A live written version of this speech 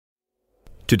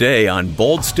Today on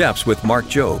Bold Steps with Mark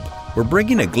Jobe, we're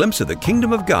bringing a glimpse of the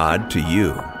kingdom of God to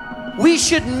you. We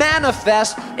should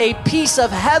manifest a piece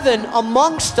of heaven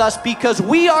amongst us because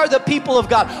we are the people of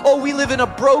God. Oh, we live in a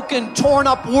broken, torn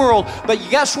up world. But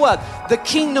guess what? The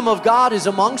kingdom of God is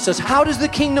amongst us. How does the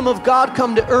kingdom of God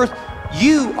come to earth?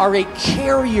 You are a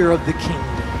carrier of the kingdom.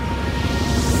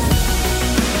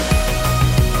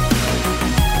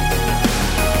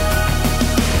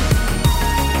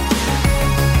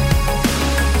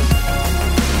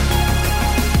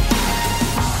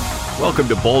 Welcome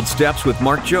to Bold Steps with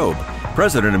Mark Jobe,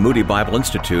 president of Moody Bible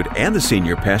Institute and the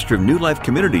senior pastor of New Life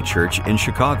Community Church in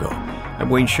Chicago. I'm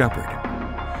Wayne Shepherd.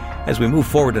 As we move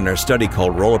forward in our study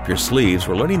called Roll Up Your Sleeves,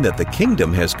 we're learning that the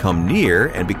kingdom has come near,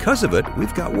 and because of it,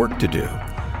 we've got work to do.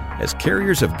 As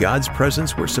carriers of God's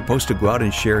presence, we're supposed to go out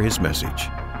and share His message.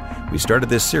 We started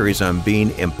this series on being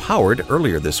empowered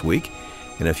earlier this week,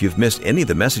 and if you've missed any of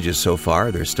the messages so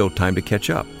far, there's still time to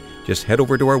catch up. Just head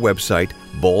over to our website,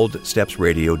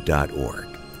 boldstepsradio.org.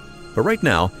 But right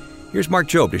now, here's Mark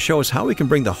Jobe to show us how we can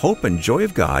bring the hope and joy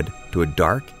of God to a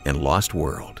dark and lost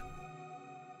world.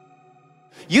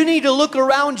 You need to look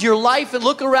around your life and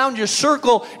look around your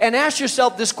circle and ask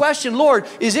yourself this question, Lord,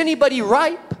 is anybody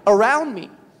ripe around me?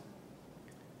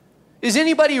 Is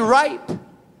anybody ripe?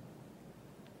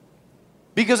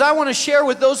 Because I want to share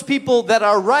with those people that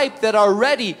are ripe, that are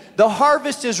ready. The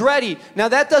harvest is ready. Now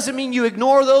that doesn't mean you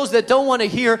ignore those that don't want to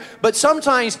hear, but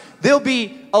sometimes they'll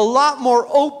be a lot more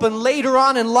open later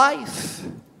on in life.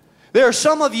 There are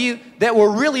some of you that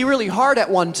were really, really hard at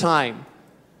one time.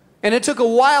 And it took a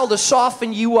while to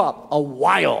soften you up. A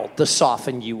while to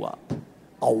soften you up.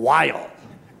 A while.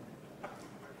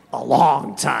 A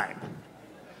long time.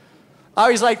 I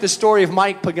always like the story of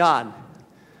Mike Pagan.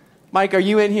 Mike, are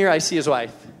you in here? I see his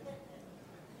wife.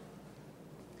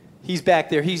 He's back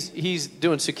there. He's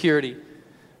doing security.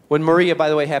 When Maria, by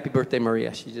the way, happy birthday,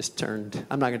 Maria. She just turned.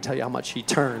 I'm not going to tell you how much she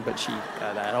turned, but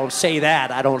I don't say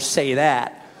that. I don't say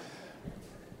that.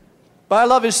 But I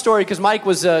love his story because Mike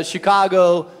was a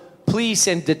Chicago police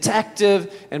and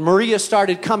detective, and Maria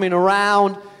started coming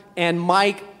around, and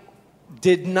Mike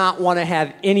did not want to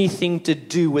have anything to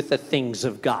do with the things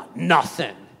of God.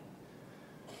 Nothing.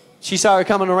 She saw her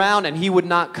coming around, and he would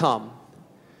not come.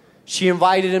 She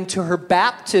invited him to her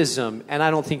baptism, and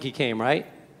I don't think he came, right?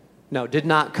 No, did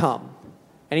not come.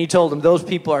 And he told him, those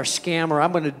people are a scammer.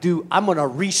 I'm going to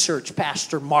research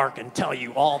Pastor Mark and tell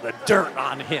you all the dirt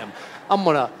on him.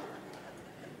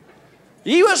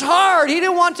 He was hard. He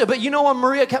didn't want to. But you know what?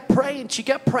 Maria kept praying. She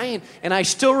kept praying. And I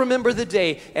still remember the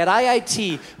day at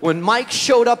IIT when Mike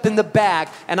showed up in the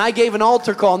back and I gave an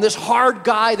altar call. And this hard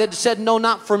guy that said, no,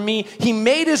 not for me, he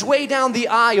made his way down the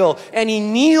aisle and he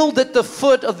kneeled at the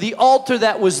foot of the altar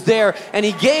that was there. And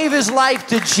he gave his life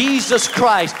to Jesus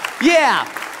Christ. Yeah.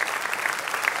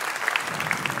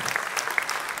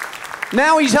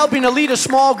 Now he's helping to lead a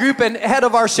small group and head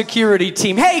of our security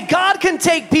team. Hey, God can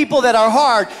take people that are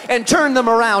hard and turn them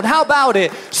around. How about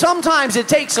it? Sometimes it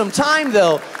takes some time,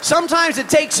 though. Sometimes it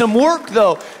takes some work,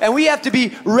 though. And we have to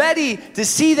be ready to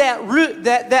see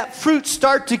that fruit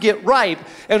start to get ripe.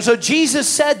 And so Jesus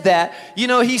said that. You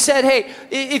know, he said, hey,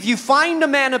 if you find a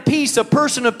man of peace, a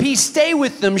person of peace, stay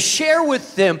with them, share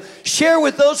with them. Share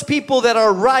with those people that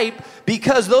are ripe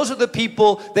because those are the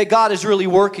people that God is really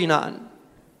working on.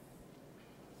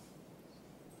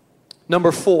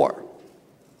 Number 4,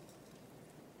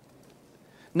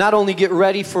 not only get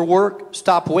ready for work,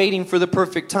 stop waiting for the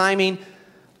perfect timing,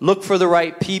 look for the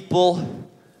right people,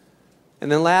 and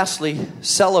then lastly,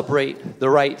 celebrate the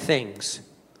right things.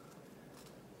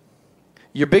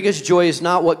 Your biggest joy is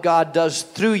not what God does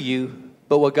through you,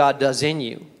 but what God does in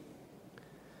you.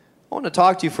 I want to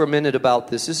talk to you for a minute about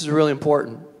this. This is really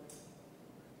important.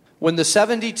 When the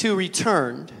 72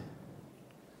 returned,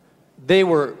 they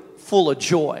were full of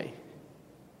joy.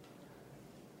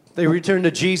 They returned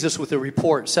to Jesus with a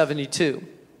report, 72.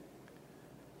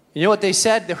 You know what they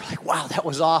said? They were like, wow, that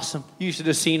was awesome. You should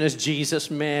have seen us,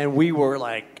 Jesus, man. We were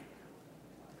like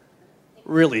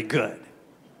really good.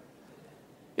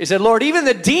 He said, Lord, even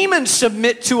the demons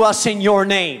submit to us in your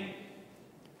name.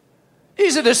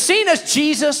 He said, have seen us,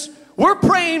 Jesus. We're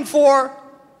praying for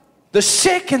the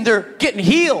sick and they're getting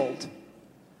healed.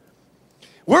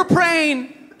 We're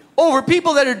praying over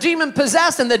people that are demon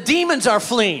possessed and the demons are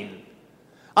fleeing.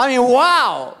 I mean,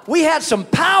 wow, we had some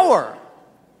power.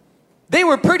 They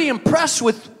were pretty impressed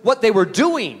with what they were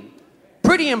doing.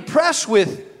 Pretty impressed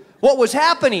with what was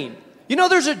happening. You know,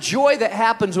 there's a joy that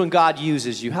happens when God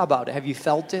uses you. How about it? Have you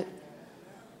felt it?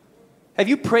 Have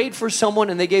you prayed for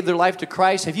someone and they gave their life to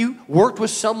Christ? Have you worked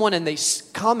with someone and they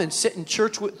come and sit in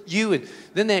church with you, and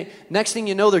then next thing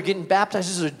you know, they're getting baptized?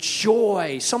 This is a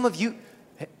joy. Some of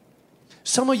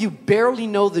you barely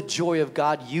know the joy of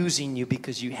God using you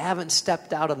because you haven't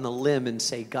stepped out on the limb and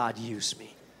say, God, use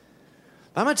me.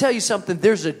 I'm going to tell you something.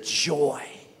 There's a joy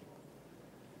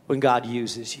when God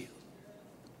uses you.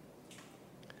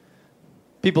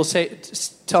 People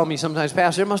tell me sometimes,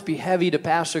 Pastor, it must be heavy to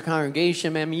pastor a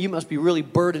congregation. Man, I mean, you must be really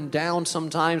burdened down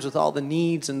sometimes with all the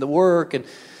needs and the work and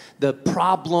the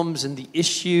problems and the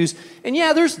issues. And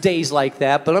yeah, there's days like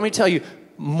that. But let me tell you,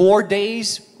 more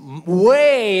days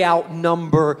way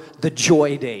outnumber the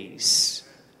joy days.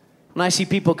 When I see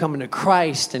people coming to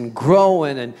Christ and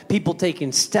growing and people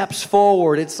taking steps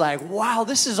forward, it's like, wow,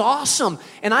 this is awesome.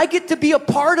 And I get to be a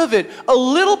part of it, a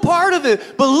little part of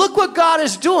it. But look what God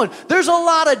is doing. There's a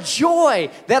lot of joy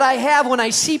that I have when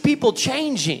I see people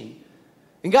changing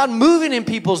and God moving in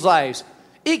people's lives.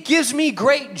 It gives me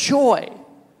great joy.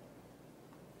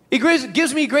 It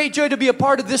gives me great joy to be a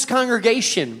part of this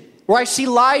congregation, where I see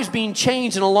lives being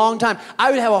changed in a long time.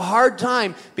 I would have a hard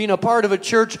time being a part of a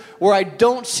church where I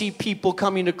don't see people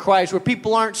coming to Christ, where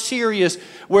people aren't serious,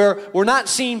 where we're not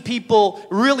seeing people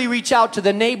really reach out to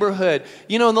the neighborhood.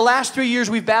 You know, in the last 3 years,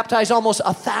 we've baptized almost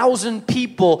 1,000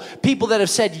 people that have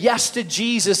said yes to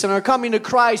Jesus and are coming to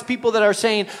Christ, people that are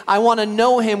saying, I want to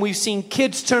know Him. We've seen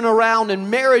kids turn around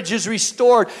and marriages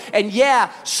restored. And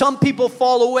yeah, some people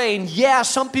fall away, and yeah,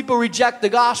 some people reject the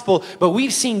gospel, but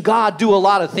we've seen God do a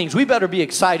lot of things. We better be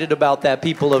excited about that,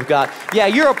 people of God. Yeah,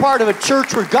 you're a part of a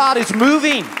church where God is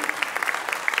moving.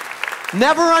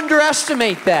 Never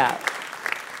underestimate that.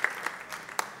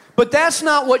 But that's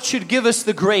not what should give us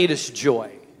the greatest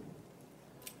joy.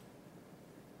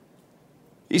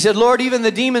 He said, Lord, even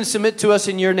the demons submit to us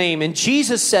in your name. And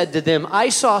Jesus said to them, I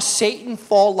saw Satan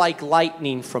fall like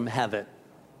lightning from heaven.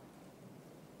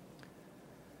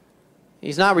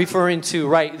 He's not referring to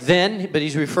right then, but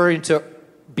he's referring to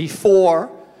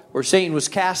before, where Satan was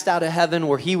cast out of heaven,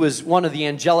 where he was one of the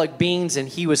angelic beings, and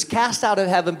he was cast out of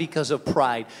heaven because of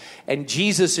pride. And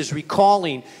Jesus is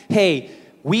recalling, hey,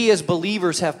 we as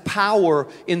believers have power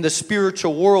in the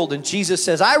spiritual world. And Jesus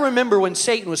says, I remember when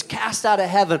Satan was cast out of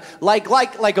heaven, like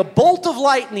a bolt of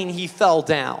lightning, he fell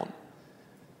down.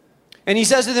 And he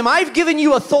says to them, I've given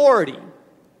you authority.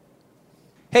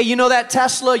 Hey, you know that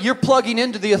Tesla? You're plugging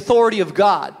into the authority of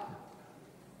God.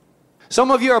 Some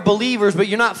of you are believers, but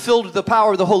you're not filled with the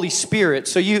power of the Holy Spirit.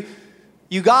 So you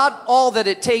got all that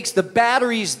it takes. The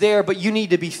battery's there, but you need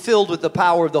to be filled with the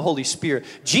power of the Holy Spirit.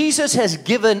 Jesus has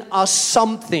given us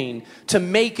something to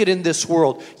make it in this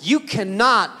world. You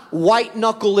cannot white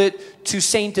knuckle it to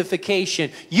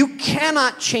sanctification. You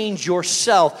cannot change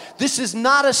yourself. This is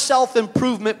not a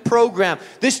self-improvement program.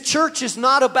 This church is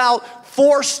not about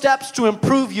 4 steps to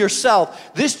improve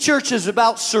yourself. This church is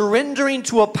about surrendering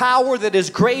to a power that is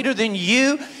greater than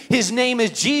you. His name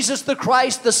is Jesus the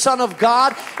Christ, the Son of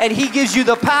God, and He gives you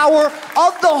the power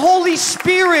of the Holy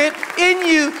Spirit in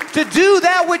you to do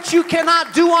that which you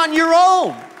cannot do on your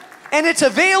own. And it's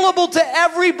available to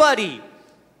everybody.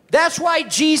 That's why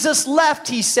Jesus left.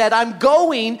 He said, I'm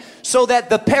going so that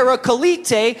the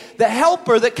Parakalite, the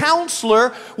helper, the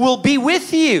counselor, will be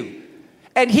with you.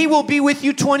 And He will be with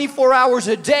you 24 hours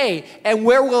a day. And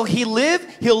where will He live?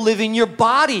 He'll live in your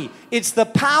body. It's the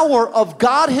power of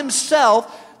God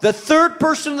Himself, the third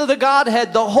person of the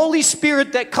Godhead, the Holy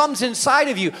Spirit that comes inside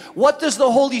of you. What does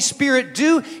the Holy Spirit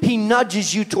do? He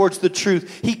nudges you towards the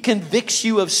truth. He convicts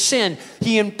you of sin.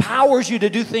 He empowers you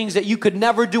to do things that you could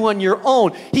never do on your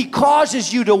own. He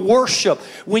causes you to worship.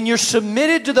 When you're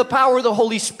submitted to the power of the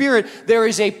Holy Spirit, there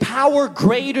is a power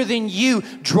greater than you,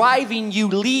 driving you,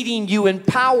 leading you,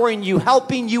 empowering you,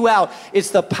 helping you out. It's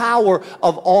the power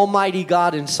of Almighty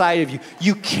God inside of you.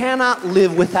 You cannot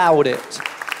live without it.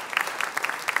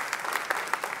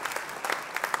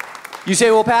 You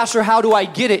say, well, Pastor, how do I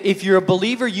get it? If you're a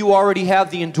believer, you already have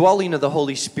the indwelling of the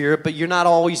Holy Spirit, but you're not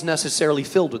always necessarily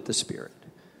filled with the Spirit.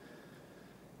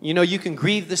 You know, you can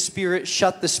grieve the Spirit,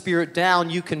 shut the Spirit down.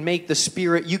 You can make the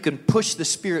Spirit, you can push the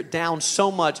Spirit down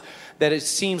so much that it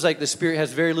seems like the Spirit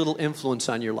has very little influence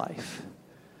on your life.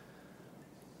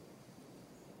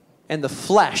 And the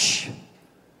flesh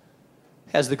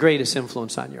has the greatest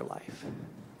influence on your life.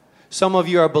 Some of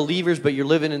you are believers, but you're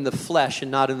living in the flesh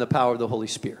and not in the power of the Holy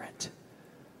Spirit.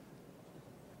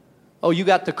 Oh, you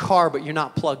got the car, but you're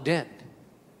not plugged in.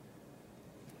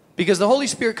 Because the Holy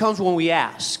Spirit comes when we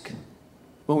ask,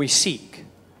 when we seek,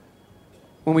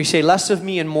 when we say, less of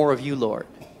me and more of you, Lord.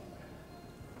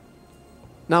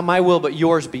 Not my will, but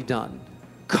yours be done.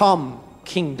 Come,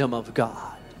 kingdom of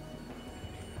God.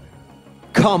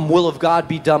 come, will of God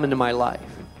be done into my life.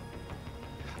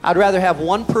 I'd rather have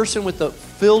one person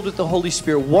filled with the Holy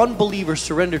Spirit, one believer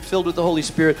surrendered, filled with the Holy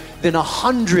Spirit, than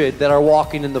 100 that are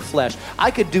walking in the flesh. I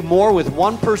could do more with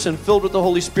one person filled with the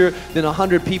Holy Spirit than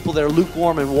 100 people that are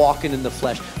lukewarm and walking in the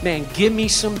flesh. Man, give me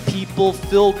some people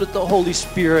filled with the Holy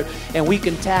Spirit, and we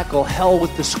can tackle hell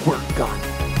with the squirt gun.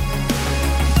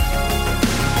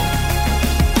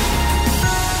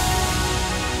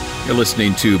 You're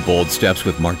listening to Bold Steps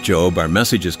with Mark Jobe. Our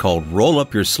message is called Roll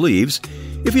Up Your Sleeves.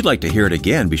 If you'd like to hear it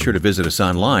again, be sure to visit us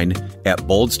online at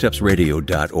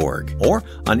boldstepsradio.org or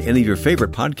on any of your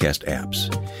favorite podcast apps.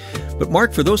 But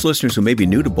Mark, for those listeners who may be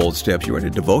new to Bold Steps, you write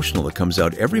a devotional that comes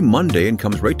out every Monday and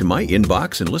comes right to my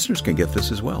inbox, and listeners can get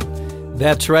this as well.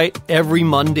 That's right. Every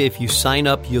Monday, if you sign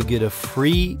up, you'll get a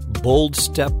free Bold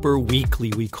Stepper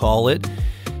Weekly, we call it.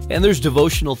 And there's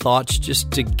devotional thoughts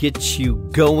just to get you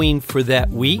going for that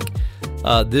week.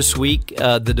 This week,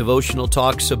 the devotional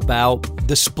talks about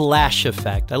the splash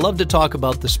effect. I love to talk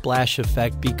about the splash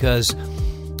effect because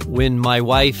when my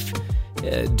wife,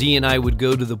 Dee, and I would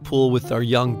go to the pool with our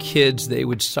young kids, they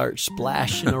would start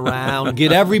splashing around,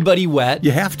 get everybody wet.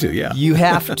 You have to, yeah. You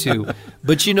have to.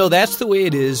 But you know, that's the way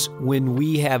it is when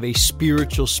we have a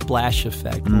spiritual splash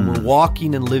effect. When we're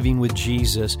walking and living with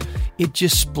Jesus, it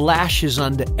just splashes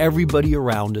onto everybody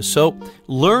around us. So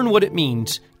learn what it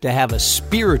means to have a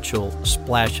spiritual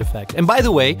splash effect. And by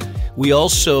the way, we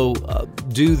also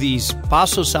do these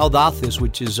Paso Saudaces,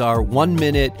 which is our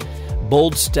 1-minute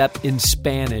Bold Step in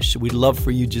Spanish. We'd love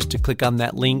for you just to click on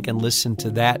that link and listen to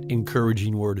that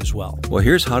encouraging word as well. Well,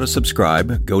 here's how to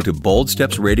subscribe. Go to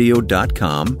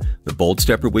boldstepsradio.com. The Bold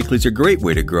Stepper Weekly is a great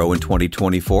way to grow in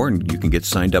 2024, and you can get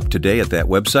signed up today at that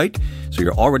website, so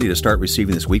you're all ready to start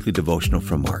receiving this weekly devotional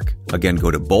from Mark. Again,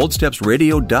 go to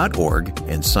boldstepsradio.org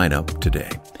and sign up today.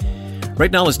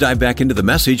 Right now, let's dive back into the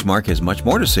message. Mark has much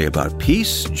more to say about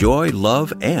peace, joy,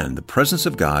 love, and the presence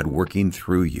of God working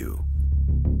through you.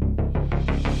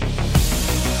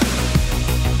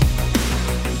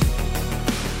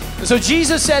 So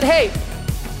Jesus said, hey,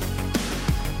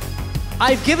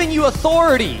 I've given you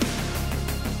authority.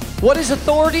 What is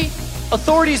authority?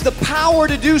 Authority is the power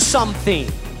to do something.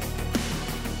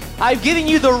 I've given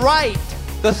you the right,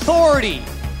 the authority.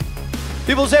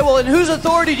 People say, well, in whose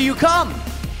authority do you come?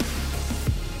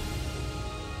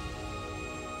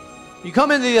 You come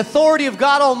in the authority of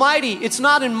God Almighty. It's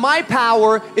not in my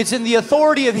power, it's in the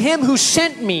authority of Him who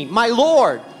sent me, my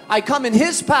Lord. I come in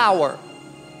His power.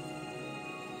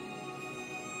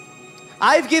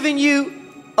 I've given you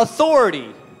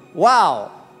authority,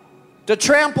 wow, to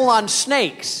trample on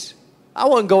snakes. I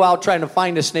wouldn't go out trying to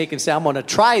find a snake and say, I'm going to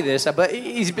try this. But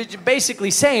he's basically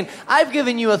saying, I've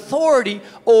given you authority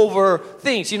over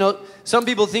things. You know, some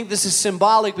people think this is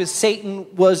symbolic, but Satan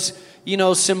was,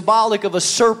 symbolic of a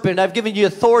serpent. I've given you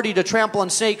authority to trample on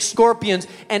snakes, scorpions,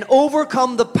 and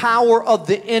overcome the power of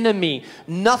the enemy.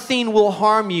 Nothing will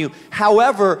harm you.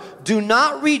 However, do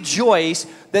not rejoice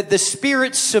that the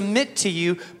spirits submit to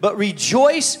you, but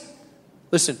rejoice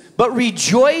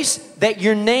that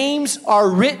your names are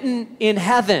written in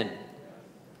heaven.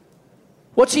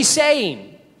 What's he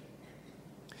saying?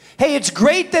 Hey, it's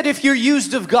great that if you're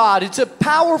used of God, it's a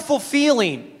powerful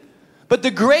feeling. But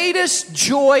the greatest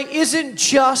joy isn't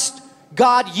just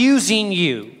God using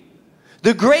you.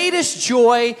 The greatest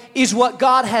joy is what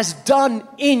God has done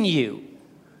in you.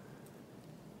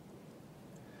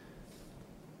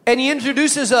 And he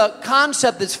introduces a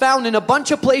concept that's found in a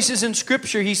bunch of places in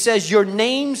Scripture. He says, your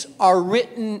names are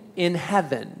written in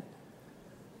heaven.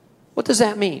 What does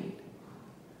that mean?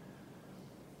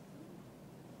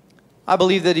 I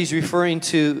believe that he's referring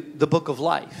to the book of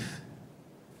life.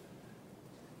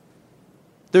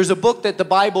 There's a book that the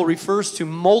Bible refers to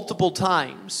multiple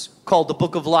times called the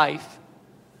book of life.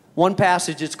 One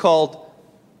passage, it's called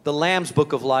the Lamb's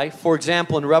book of life. For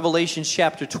example, in Revelation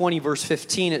chapter 20, verse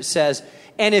 15, it says,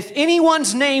 and if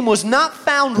anyone's name was not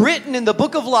found written in the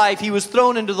book of life, he was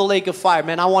thrown into the lake of fire.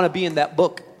 Man, I want to be in that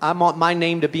book. I want my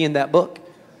name to be in that book.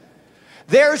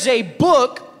 There's a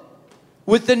book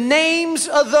with the names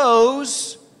of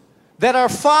those that are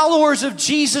followers of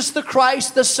Jesus the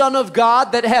Christ, the Son of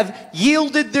God, that have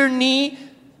yielded their knee,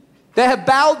 that have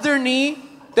bowed their knee,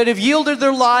 that have yielded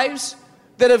their lives,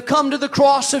 that have come to the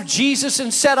cross of Jesus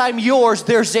and said, I'm yours.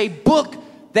 There's a book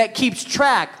that keeps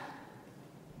track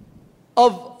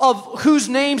of whose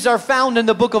names are found in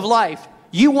the book of life.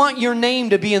 You want your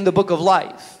name to be in the book of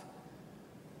life.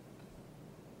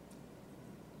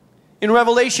 In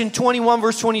Revelation 21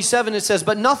 verse 27 it says,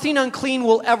 but nothing unclean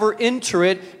will ever enter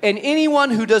it, and anyone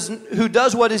who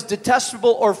does what is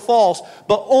detestable or false,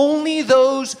 but only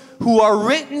those who are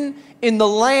written in the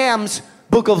Lamb's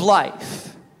book of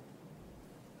life.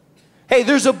 Hey,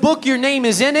 there's a book, your name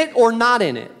is in it or not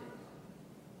in it.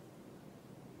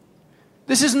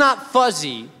 This is not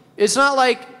fuzzy. It's not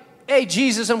like, hey,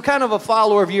 Jesus, I'm kind of a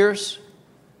follower of yours.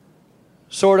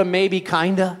 Sort of, maybe,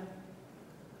 kind of.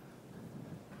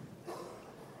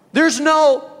 There's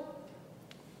no,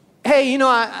 hey,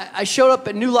 I showed up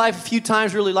at New Life a few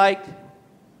times, really liked,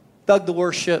 dug the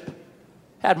worship,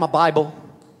 had my Bible.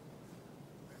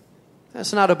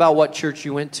 That's not about what church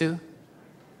you went to.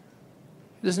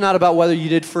 It's not about whether you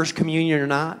did First Communion or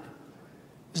not.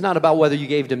 It's not about whether you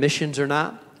gave to missions or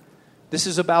not. This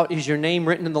is about, is your name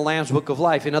written in the Lamb's Book of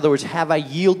Life? In other words, have I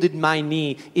yielded my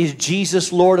knee? Is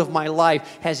Jesus Lord of my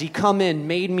life? Has He come in,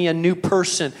 made me a new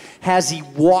person? Has He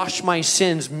washed my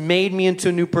sins, made me into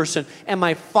a new person? Am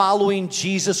I following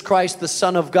Jesus Christ, the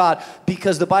Son of God?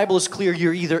 Because the Bible is clear,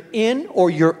 you're either in or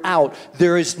you're out.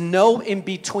 There is no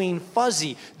in-between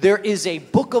fuzzy. There is a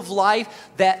book of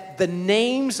life that the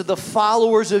names of the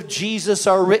followers of Jesus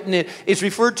are written in. It's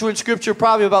referred to in Scripture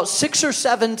probably about 6 or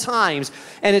 7 times,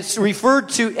 and it's referred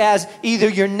to as either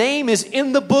your name is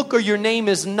in the book or your name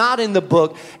is not in the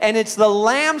book. And it's the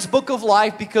Lamb's Book of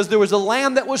Life because there was a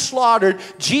lamb that was slaughtered,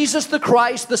 Jesus the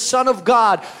Christ, the Son of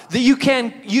God. That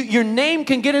your name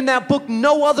can get in that book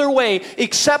no other way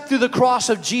except through the cross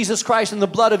of Jesus Christ and the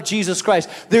blood of Jesus Christ.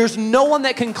 There's no one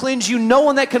that can cleanse you, no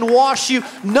one that can wash you,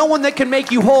 no one that can make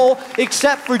you whole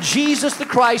except for Jesus the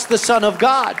Christ, the Son of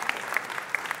God.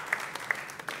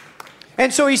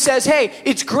 And so he says, hey,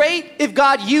 it's great if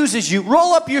God uses you.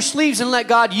 Roll up your sleeves and let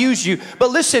God use you.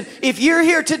 But listen, if you're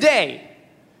here today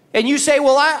and you say,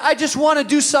 well, I just want to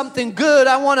do something good.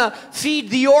 I want to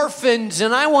feed the orphans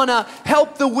and I want to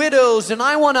help the widows and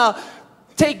I want to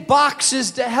take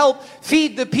boxes to help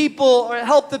feed the people or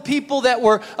help the people that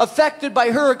were affected by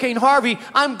Hurricane Harvey.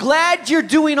 I'm glad you're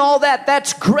doing all that.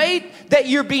 That's great that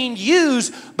you're being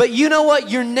used. But you know what?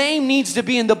 Your name needs to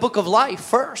be in the book of life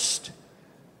first.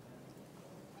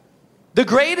 The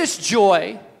greatest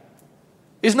joy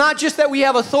is not just that we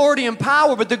have authority and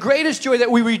power, but the greatest joy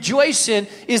that we rejoice in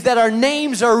is that our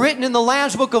names are written in the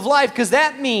Lamb's Book of Life, because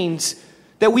that means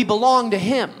that we belong to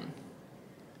Him.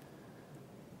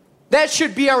 That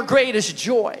should be our greatest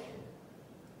joy.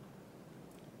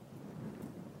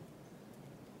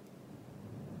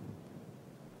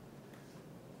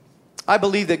 I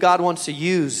believe that God wants to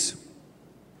use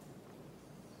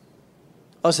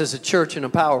us as a church in a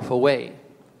powerful way.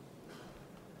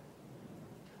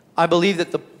 I believe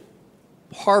that the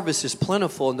harvest is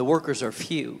plentiful and the workers are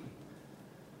few.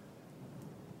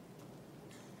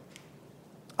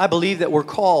 I believe that we're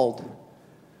called,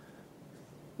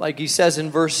 like he says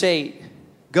in verse 8,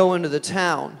 go into the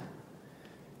town,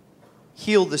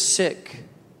 heal the sick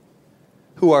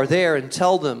who are there, and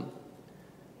tell them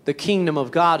the kingdom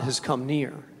of God has come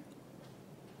near.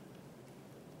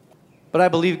 But I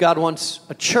believe God wants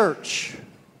a church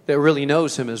that really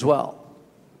knows Him as well.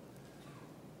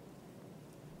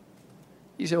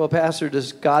 You say, well, Pastor,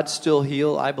 does God still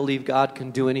heal? I believe God can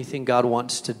do anything God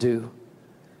wants to do.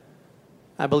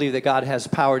 I believe that God has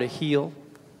power to heal,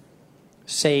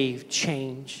 save,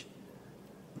 change,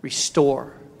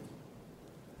 restore.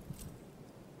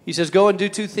 He says, go and do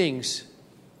 2 things.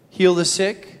 Heal the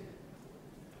sick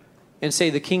and say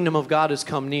the kingdom of God has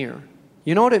come near.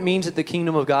 You know what it means that the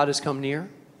kingdom of God has come near?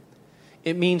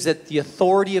 It means that the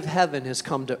authority of heaven has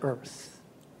come to earth.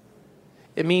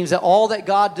 It means that all that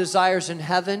God desires in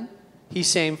heaven, He's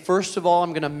saying, first of all,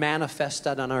 I'm going to manifest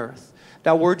that on earth.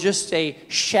 Now, we're just a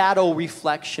shadow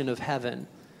reflection of heaven.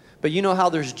 But you know how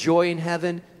there's joy in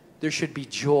heaven? There should be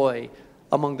joy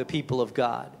among the people of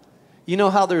God. You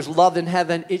know how there's love in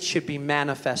heaven? It should be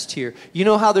manifest here. You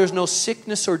know how there's no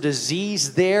sickness or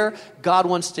disease there? God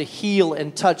wants to heal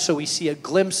and touch so we see a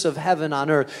glimpse of heaven on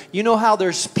earth. You know how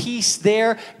there's peace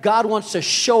there? God wants to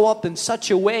show up in such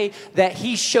a way that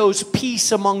He shows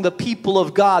peace among the people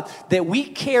of God, that we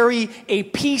carry a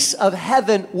piece of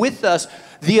heaven with us.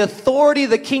 The authority of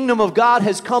the kingdom of God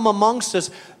has come amongst us.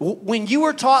 When you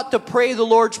were taught to pray the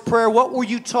Lord's Prayer, what were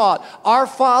you taught? Our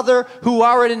Father who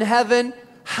art in heaven,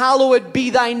 hallowed be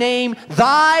thy name.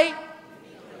 Thy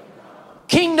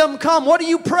kingdom come. What are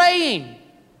you praying?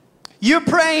 You're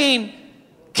praying,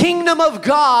 kingdom of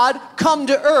God come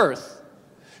to earth.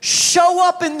 Show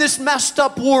up in this messed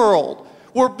up world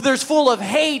where there's full of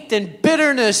hate and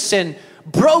bitterness and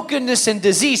brokenness and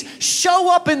disease.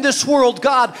 Show up in this world,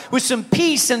 God, with some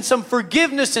peace and some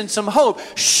forgiveness and some hope.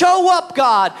 Show up,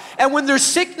 God. And when there's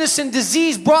sickness and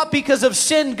disease brought because of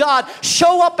sin, God,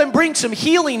 show up and bring some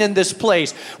healing in this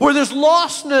place. Where there's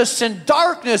lostness and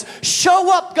darkness,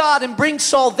 show up, God, and bring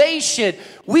salvation.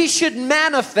 We should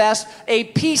manifest a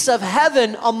piece of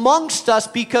heaven amongst us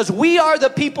because we are the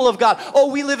people of God.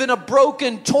 Oh, we live in a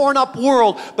broken, torn up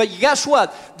world. But guess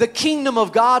what? The kingdom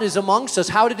of God is amongst us.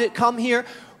 How did it come here?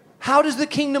 How does the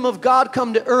kingdom of God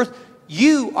come to earth?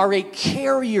 You are a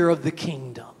carrier of the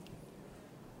kingdom.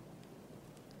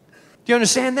 Do you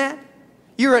understand that?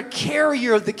 You're a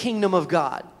carrier of the kingdom of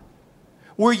God.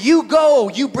 Where you go,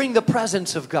 you bring the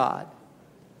presence of God.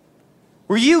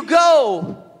 Where you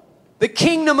go, the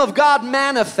kingdom of God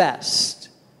manifests.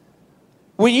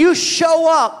 When you show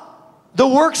up, the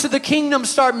works of the kingdom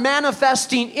start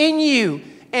manifesting in you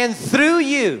and through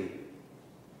you.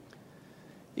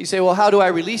 You say, well, how do I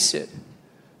release it?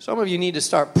 Some of you need to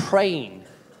start praying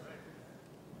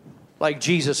like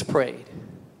Jesus prayed.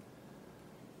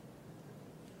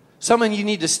 Some of you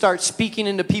need to start speaking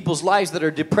into people's lives that are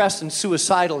depressed and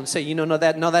suicidal and say, no,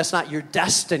 that's not your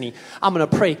destiny. I'm going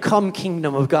to pray, come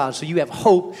kingdom of God. So you have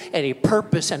hope and a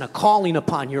purpose and a calling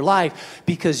upon your life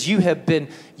because you have been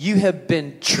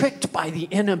tricked by the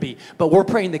enemy. But we're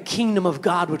praying the kingdom of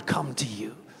God would come to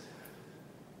you.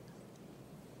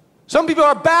 Some people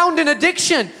are bound in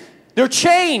addiction. They're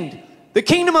chained. The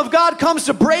kingdom of God comes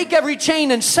to break every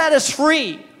chain and set us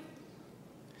free.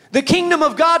 The kingdom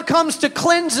of God comes to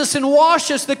cleanse us and wash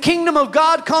us. The kingdom of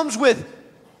God comes with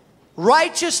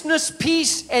righteousness,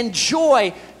 peace, and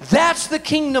joy. That's the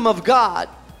kingdom of God.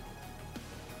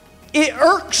 It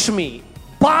irks me,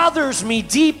 bothers me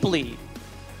deeply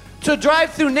to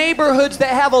drive through neighborhoods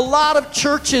that have a lot of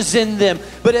churches in them,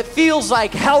 but it feels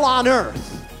like hell on earth.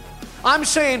 I'm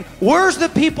saying, where's the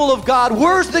people of God?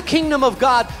 Where's the kingdom of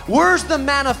God? Where's the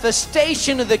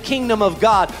manifestation of the kingdom of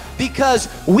God? Because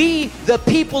we, the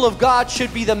people of God,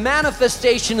 should be the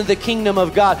manifestation of the kingdom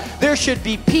of God. There should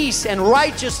be peace and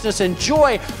righteousness and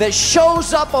joy that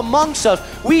shows up amongst us.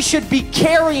 We should be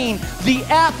carrying the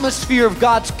atmosphere of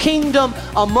God's kingdom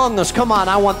among us. Come on,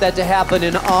 I want that to happen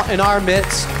in our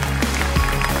midst.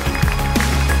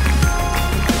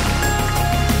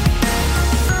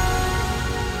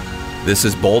 This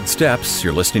is Bold Steps.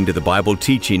 You're listening to the Bible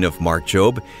teaching of Mark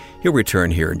Jobe. He'll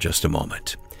return here in just a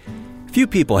moment. Few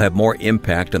people have more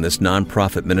impact on this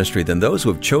nonprofit ministry than those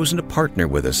who have chosen to partner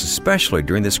with us, especially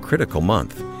during this critical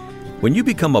month. When you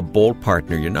become a bold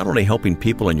partner, you're not only helping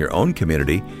people in your own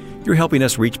community, you're helping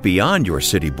us reach beyond your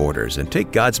city borders and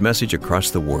take God's message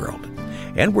across the world.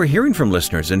 And we're hearing from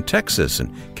listeners in Texas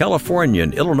and California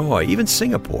and Illinois, even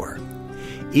Singapore.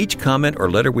 Each comment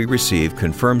or letter we receive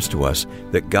confirms to us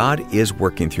that God is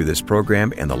working through this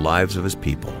program and the lives of His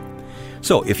people.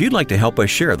 So if you'd like to help us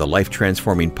share the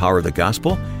life-transforming power of the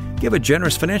gospel, give a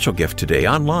generous financial gift today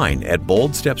online at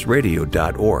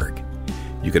boldstepsradio.org.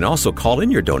 You can also call in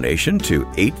your donation to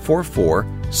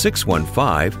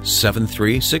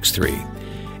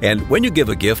 844-615-7363. And when you give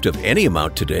a gift of any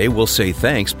amount today, we'll say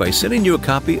thanks by sending you a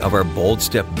copy of our Bold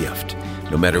Step gift.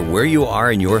 No matter where you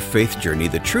are in your faith journey,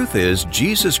 the truth is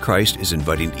Jesus Christ is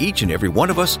inviting each and every one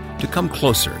of us to come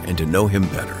closer and to know Him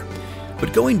better.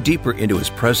 But going deeper into His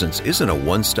presence isn't a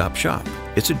one-stop shop.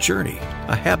 It's a journey,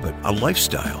 a habit, a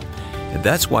lifestyle. And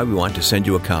that's why we want to send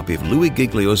you a copy of Louis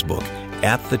Giglio's book,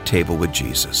 At the Table with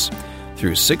Jesus.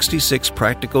 Through 66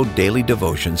 practical daily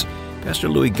devotions, Pastor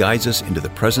Louis guides us into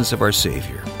the presence of our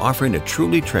Savior, offering a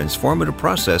truly transformative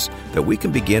process that we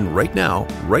can begin right now,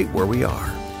 right where we are.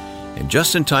 And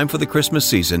just in time for the Christmas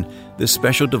season, this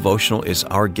special devotional is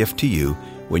our gift to you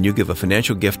when you give a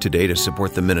financial gift today to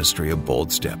support the ministry of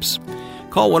Bold Steps.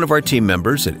 Call one of our team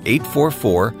members at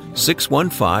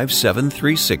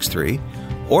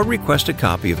 844-615-7363 or request a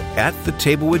copy of At the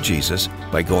Table with Jesus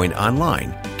by going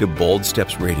online to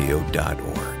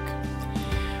boldstepsradio.org.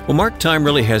 Well, Mark, time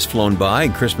really has flown by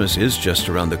and Christmas is just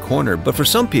around the corner. But for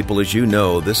some people, as you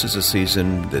know, this is a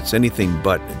season that's anything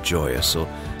but joyous. So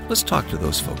let's talk to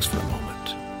those folks for a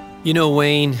moment. You know,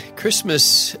 Wayne,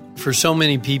 Christmas for so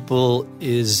many people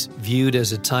is viewed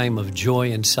as a time of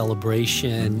joy and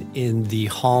celebration in the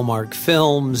Hallmark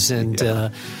films and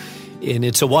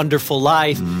It's a Wonderful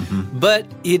Life. Mm-hmm. But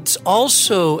it's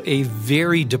also a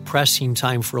very depressing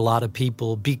time for a lot of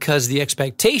people because the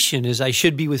expectation is I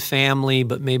should be with family,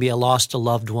 but maybe I lost a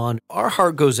loved one. Our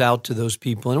heart goes out to those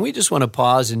people, and we just want to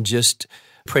pause and just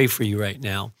pray for you right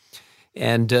now.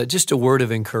 And just a word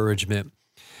of encouragement.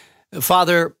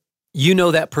 Father, you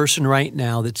know that person right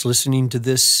now that's listening to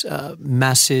this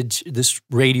message, this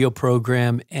radio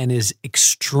program, and is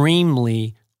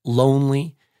extremely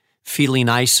lonely, feeling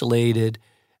isolated,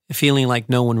 feeling like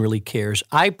no one really cares,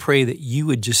 I pray that you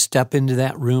would just step into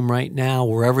that room right now,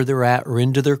 wherever they're at, or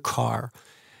into their car.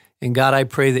 And God, I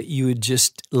pray that you would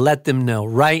just let them know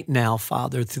right now,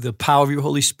 Father, through the power of your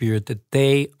Holy Spirit, that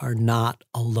they are not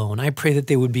alone. I pray that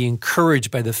they would be encouraged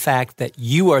by the fact that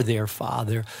you are there,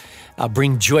 Father.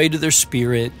 Bring joy to their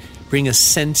spirit. Bring a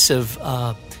sense of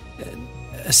the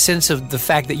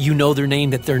fact that you know their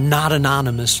name, that they're not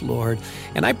anonymous, Lord.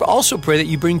 And I also pray that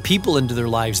you bring people into their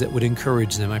lives that would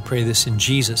encourage them. I pray this in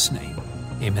Jesus' name.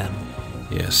 Amen.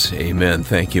 Yes, amen.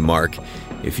 Thank you, Mark.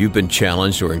 If you've been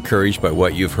challenged or encouraged by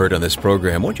what you've heard on this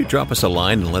program, won't you drop us a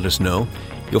line and let us know?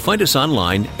 You'll find us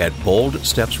online at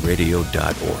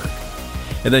boldstepsradio.org.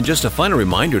 And then just a final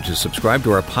reminder to subscribe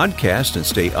to our podcast and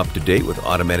stay up to date with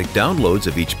automatic downloads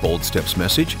of each Bold Steps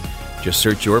message. Just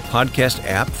search your podcast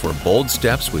app for Bold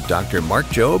Steps with Dr. Mark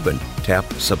Jobe and tap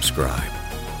subscribe.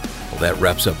 Well, that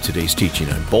wraps up today's teaching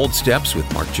on Bold Steps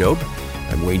with Mark Jobe.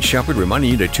 I'm Wayne Shepherd,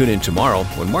 reminding you to tune in tomorrow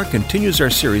when Mark continues our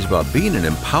series about being an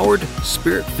empowered,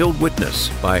 Spirit-filled witness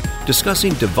by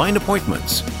discussing divine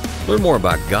appointments. Learn more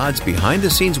about God's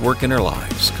behind-the-scenes work in our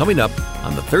lives coming up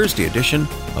on the Thursday edition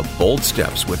of Bold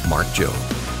Steps with Mark Jobe.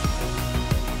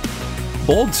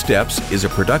 Bold Steps is a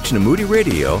production of Moody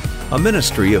Radio, a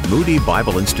ministry of Moody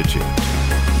Bible Institute.